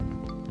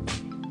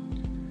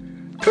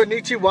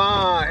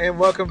Konnichiwa and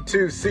welcome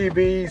to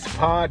CB's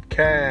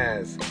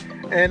podcast.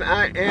 And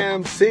I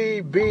am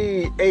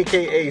CB,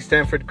 aka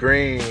Stanford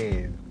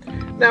Green.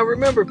 Now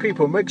remember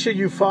people, make sure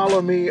you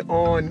follow me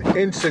on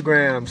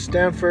Instagram,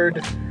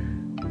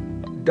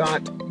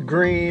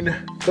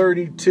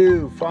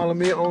 Stanford.green32. Follow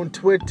me on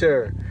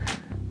Twitter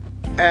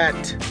at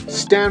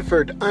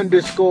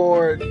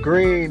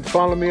Stanford_Green.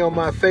 Follow me on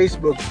my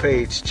Facebook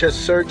page.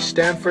 Just search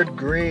Stanford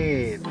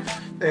Green.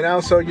 And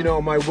also,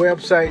 on my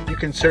website, you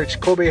can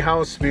search Kobe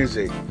House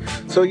Music.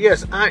 So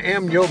yes, I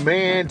am your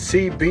man,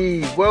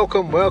 CB.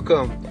 Welcome.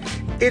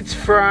 It's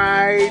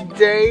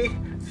Friday.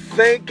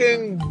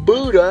 Thanking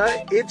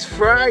Buddha, it's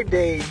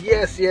Friday.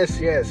 Yes. Yeah,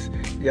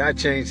 I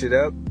changed it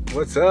up.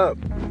 What's up?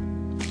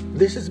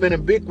 This has been a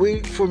big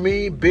week for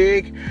me.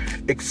 Big,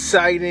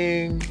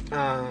 exciting.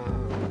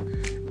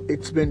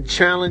 It's been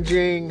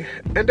challenging,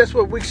 and that's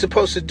what we're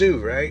supposed to do,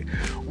 right?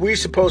 We're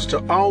supposed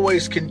to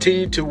always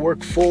continue to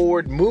work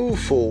forward, move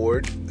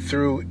forward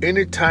through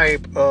any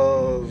type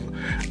of,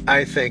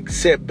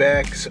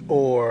 setbacks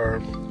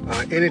or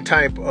any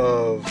type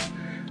of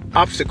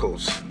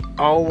obstacles.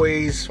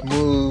 Always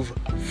move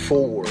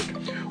forward.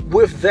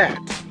 With that,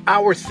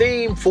 our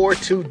theme for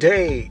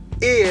today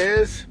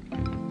is,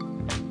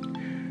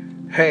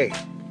 hey,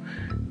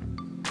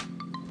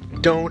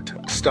 don't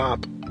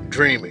stop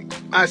dreaming.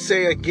 I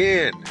say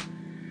again,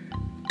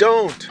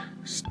 don't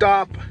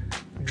stop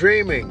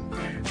dreaming.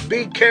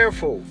 Be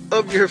careful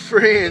of your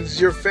friends,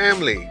 your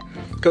family,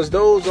 because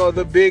those are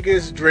the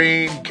biggest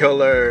dream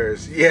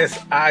killers. Yes,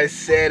 I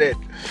said it.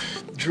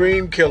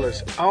 Dream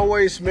killers.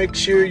 Always make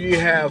sure you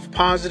have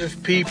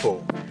positive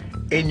people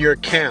in your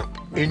camp,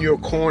 in your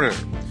corner.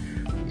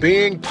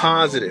 Being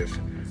positive,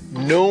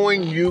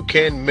 knowing you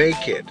can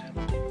make it,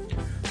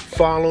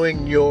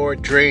 following your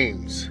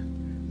dreams.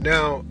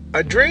 Now,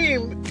 a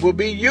dream will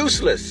be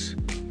useless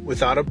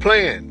without a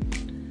plan.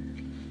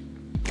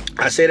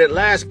 I said it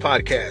last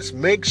podcast.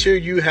 Make sure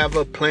you have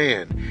a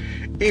plan.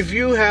 If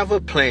you have a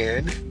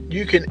plan,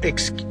 you can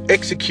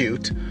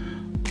execute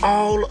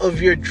all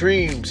of your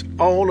dreams,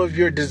 all of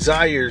your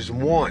desires,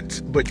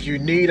 wants, but you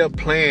need a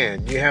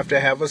plan. You have to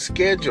have a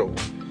schedule.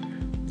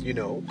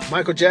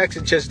 Michael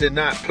Jackson just did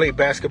not play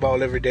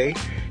basketball every day.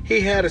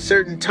 He had a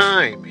certain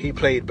time he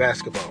played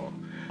basketball.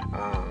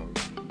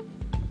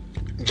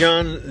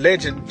 John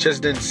Legend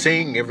just didn't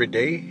sing every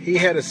day. He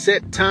had a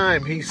set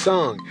time he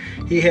sung.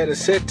 He had a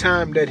set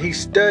time that he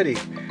studied,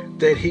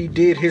 that he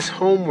did his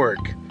homework.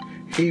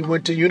 He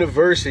went to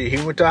university.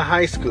 He went to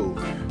high school.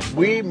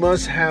 We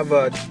must have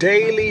a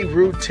daily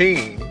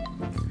routine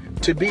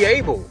to be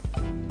able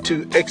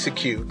to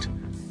execute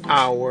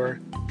our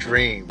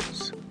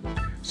dreams.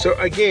 So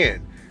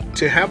again,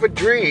 to have a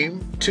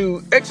dream,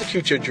 to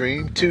execute your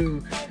dream,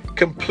 to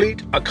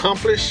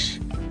accomplish,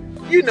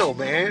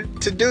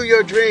 to do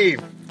your dream,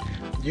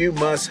 you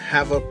must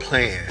have a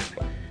plan.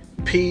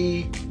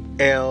 PLAN.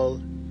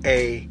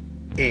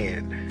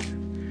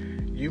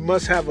 You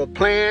must have a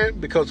plan,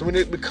 because when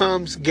it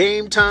becomes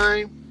game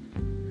time,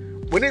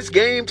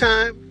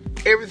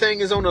 everything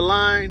is on the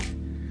line.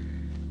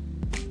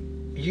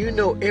 You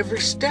know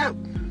every step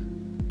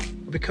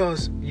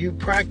because you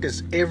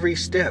practice every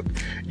step.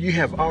 You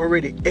have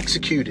already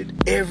executed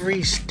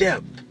every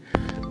step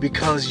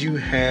because you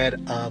had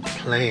a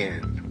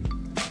plan.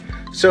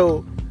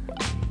 So,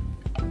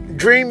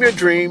 dream your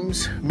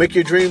dreams, make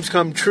your dreams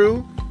come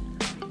true.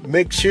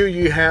 Make sure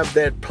you have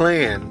that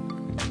plan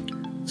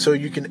so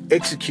you can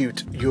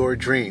execute your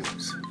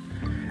dreams.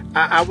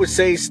 I would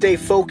say stay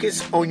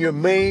focused on your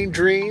main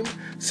dream.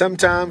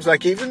 Sometimes,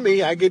 like even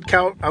me,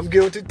 I'm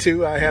guilty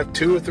too. I have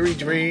 2 or 3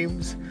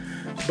 dreams,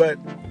 but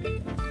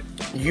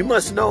you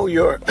must know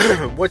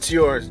what's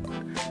your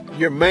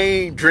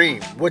main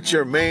dream, what's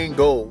your main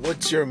goal,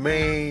 what's your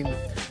main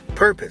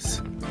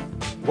purpose.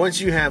 Once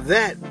you have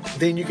that,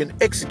 then you can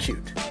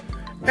execute.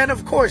 And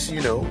of course,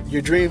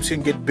 your dreams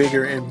can get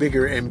bigger and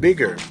bigger and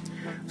bigger.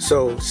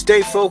 So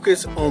stay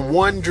focused on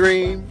one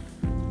dream,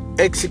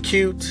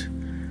 execute,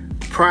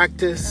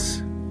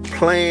 practice,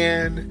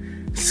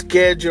 plan,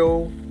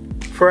 schedule,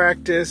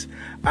 practice.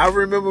 I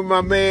remember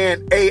my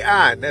man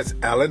AI, and that's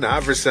Allen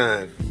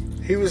Iverson.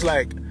 He was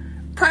like,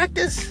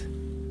 practice?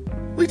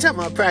 We talking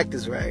about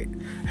practice, right?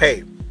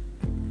 Hey,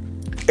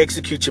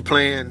 execute your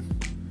plan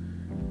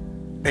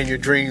and your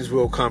dreams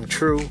will come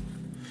true.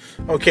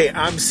 Okay,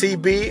 I'm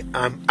CB.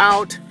 I'm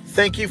out.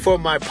 Thank you for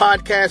my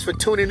podcast, for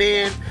tuning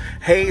in.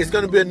 Hey, it's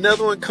going to be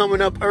another one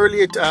coming up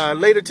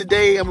later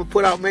today. I'm going to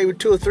put out maybe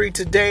 2 or 3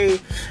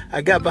 today.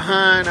 I got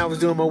behind. I was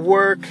doing my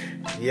work.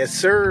 Yes,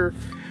 sir.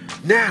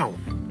 Now,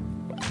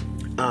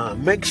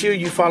 make sure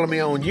you follow me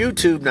on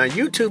YouTube. Now,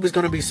 YouTube is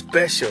going to be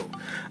special.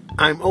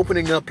 I'm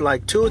opening up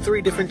like 2 or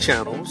 3 different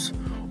channels.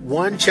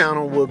 One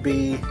channel will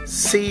be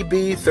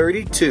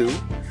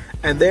CB32.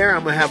 And there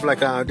I'm going to have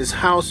like this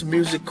house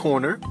music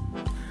corner.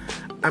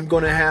 I'm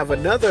going to have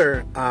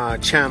another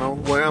channel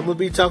where I'm going to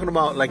be talking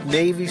about like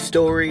Navy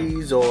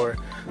stories or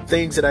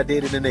things that I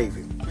did in the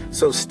Navy.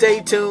 So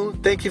stay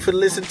tuned. Thank you for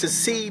listening to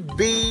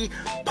CB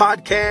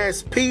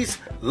Podcast. Peace,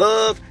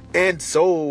 love, and soul.